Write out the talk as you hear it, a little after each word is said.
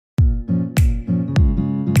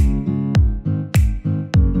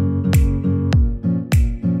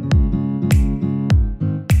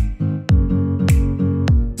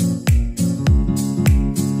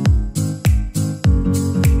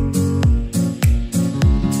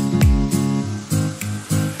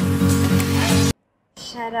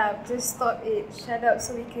shut up. Just stop it. Shut up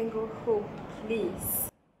so we can go home, please.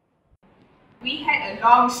 We had a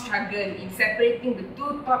long struggle in separating the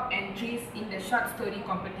two top entries in the short story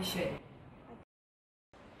competition.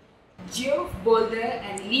 Geoff Boulder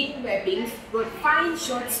and Lynn Webbings wrote 5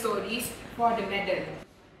 short stories for the medal.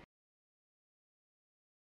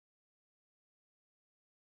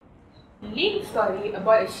 Lynn's story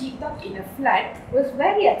about a sheepdog in a flood was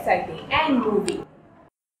very exciting and moving.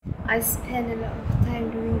 I spent a lot of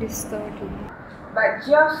time doing this story. But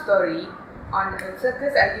Geoff's story on a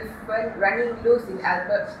circus elephant running loose in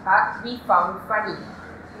Albert Park we found funny.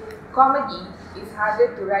 Comedy is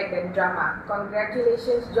harder to write than drama.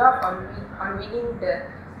 Congratulations, Geoff, on winning the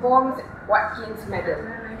Holmes Watkins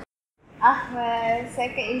Medal. Well,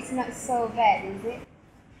 second is not so bad, is it?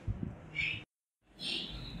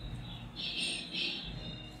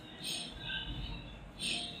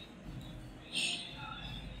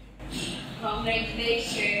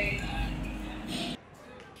 Congratulations.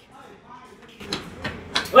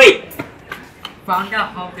 Wait! Found out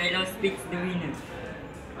how Baillie speaks the winner.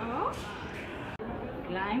 Oh?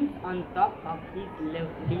 Climbs on top of his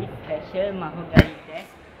lovely special mahogany desk,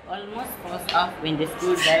 almost falls off when the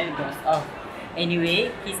school bell goes off.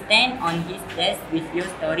 Anyway, he stands on his desk with your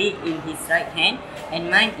story in his right hand and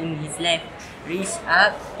mine in his left. Reach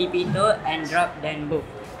up, tiptoe and drop then book.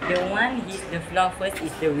 The one hits the floor first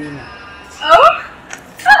is the winner. Oh?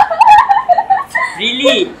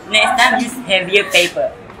 Really? Next time use heavier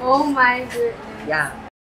paper. Oh my goodness. Yeah.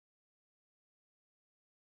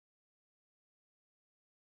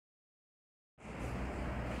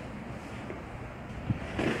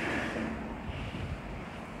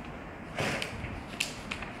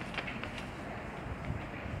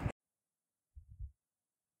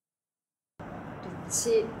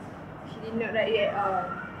 Shit, he did not write it at all.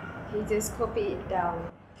 He just copied it down.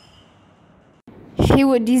 He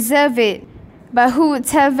would deserve it. But who would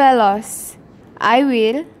tell Velos? I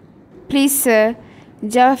will. Please, sir.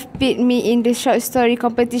 Geoff beat me in the short story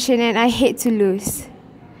competition and I hate to lose.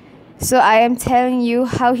 So I am telling you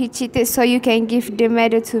how he cheated so you can give the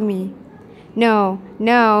medal to me. No,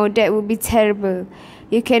 that would be terrible.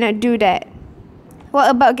 You cannot do that. What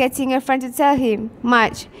about getting a friend to tell him?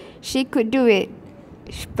 Marge, she could do it.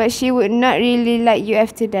 But she would not really like you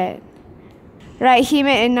after that. Write him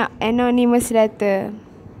an anonymous letter.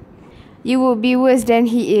 You would be worse than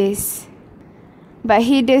he is. But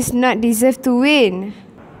he does not deserve to win.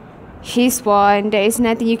 He's won. There is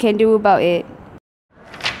nothing you can do about it.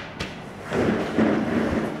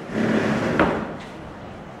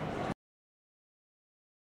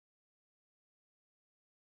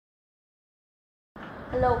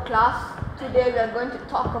 Hello class, today we are going to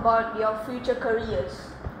talk about your future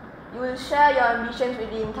careers. You will share your ambitions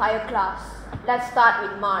with the entire class. Let's start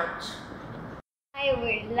with Marge. I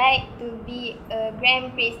would like to be a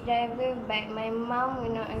Grand Prix driver, but my mom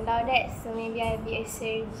will not allow that, so maybe I'll be a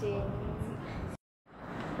surgeon.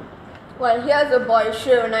 Well, here's a boy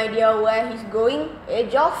sure an idea where he's going.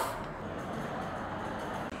 Geoff?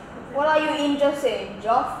 What are you interested in,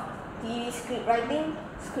 Geoff? TV script writing,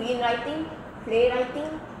 screenwriting,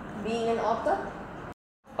 playwriting, being an author?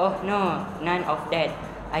 Oh no, none of that.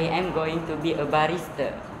 I am going to be a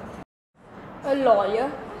barrister. A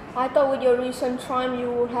lawyer? I thought with your recent crime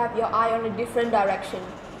you would have your eye on a different direction.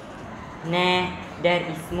 Nah, there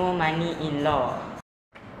is more money in law.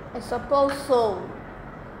 I suppose so.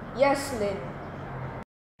 Yes, Lynn.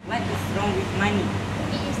 What is wrong with money?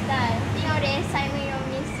 It is that. Think of the excitement you're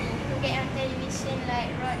missing to get on television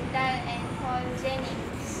like Rod Dahl and Paul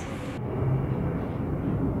Jennings.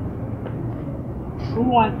 Who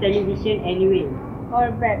wants television anyway?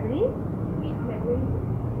 Or Bradley?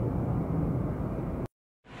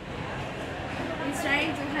 He's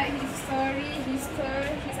trying to hide his story he stole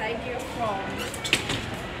his idea from.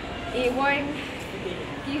 It won't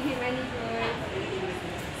give him any good.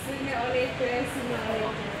 Sooner or later.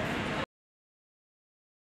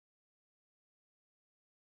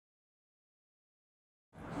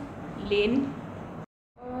 Lynn?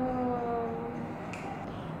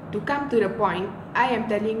 To come to the point, I am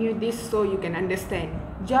telling you this so you can understand.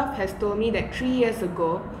 Geoff has told me that 3 years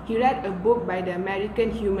ago, he read a book by the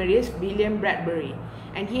American humorist William Bradbury,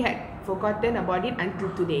 and he had forgotten about it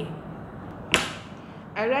until today.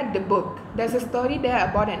 I read the book. There's a story there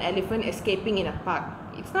about an elephant escaping in a park.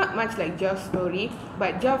 It's not much like Geoff's story,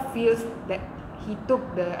 but Geoff feels that he took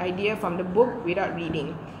the idea from the book without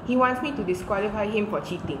reading. He wants me to disqualify him for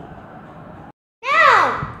cheating.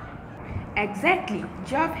 No! Exactly.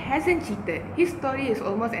 Job hasn't cheated. His story is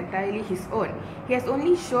almost entirely his own. He has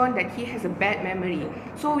only shown that he has a bad memory.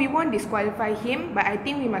 So we won't disqualify him, but I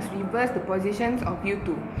think we must reverse the positions of you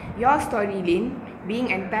two. Your story, Lin, being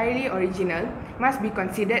entirely original, must be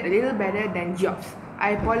considered a little better than Job's.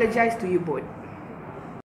 I apologize to you both.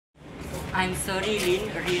 I'm sorry, Lin,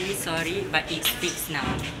 really sorry, but it's fixed now.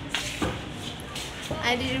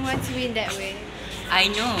 I didn't want to win that way. I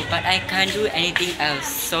know, but I can't do anything else.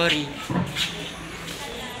 Sorry.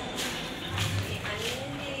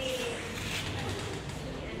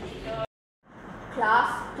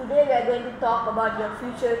 Class, today we are going to talk about your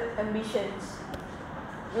future ambitions.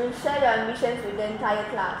 You will share your ambitions with the entire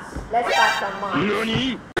class. Let's start from Mark.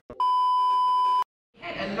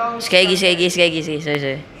 Sekali lagi,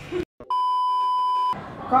 sorry.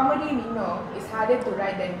 Comedy, we know, is harder to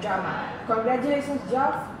write than drama. Congratulations,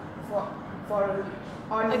 Job,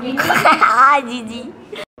 on winning. Gigi.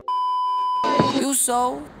 You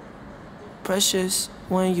so precious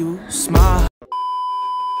when you smile.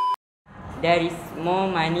 There is more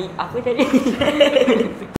money. Apa tadi?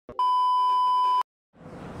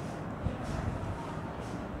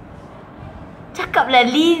 Cakaplah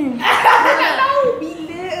Lin.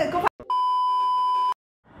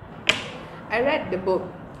 I read the book.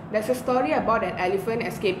 There's a story about an elephant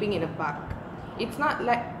escaping in a park. It's not.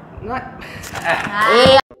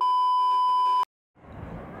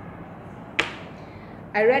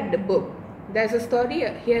 I read the book. There's a story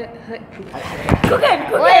here.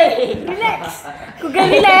 Kugghan, relax.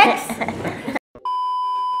 Kugghan, relax.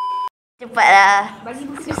 Cepatlah.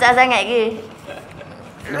 Susah sangat ke?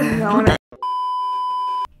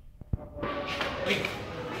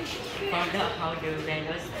 Found out how the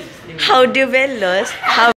velos fix the... How the velos?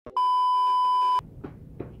 How...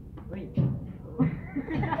 Wait.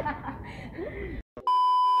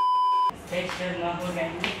 Special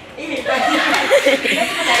mahogany.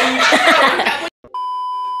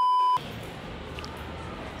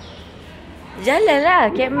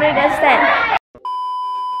 Jalanlah, kamera dah start.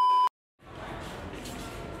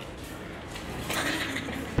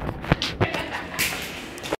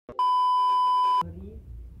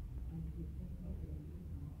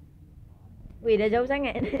 Weh, dah jauh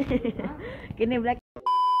sangat. Kena belakang.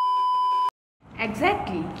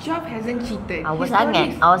 Exactly. Job hasn't cheated. Awas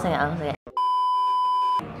His sangat.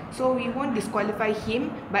 So we won't disqualify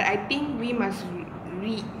him, but I think we must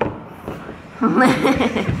read.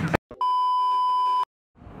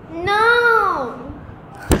 No!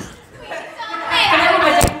 Kenapa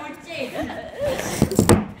macam kucing?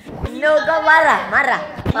 No, kau marah. Marah.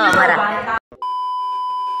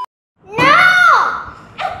 No!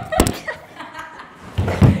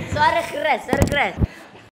 Suara keras.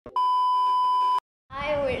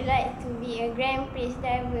 I would like to be a Grand Prix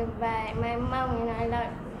driver, but my mom will not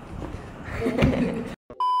allow.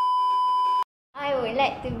 I would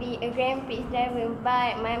like to be a Grand Prix driver,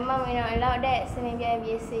 but my mom will not allow that, so maybe I'll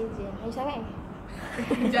be a surgeon. Macam sangat?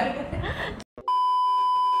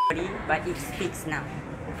 Sorry, but it's fixed now.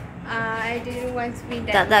 I didn't want to win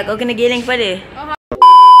that Tak, kau kena geleng pada.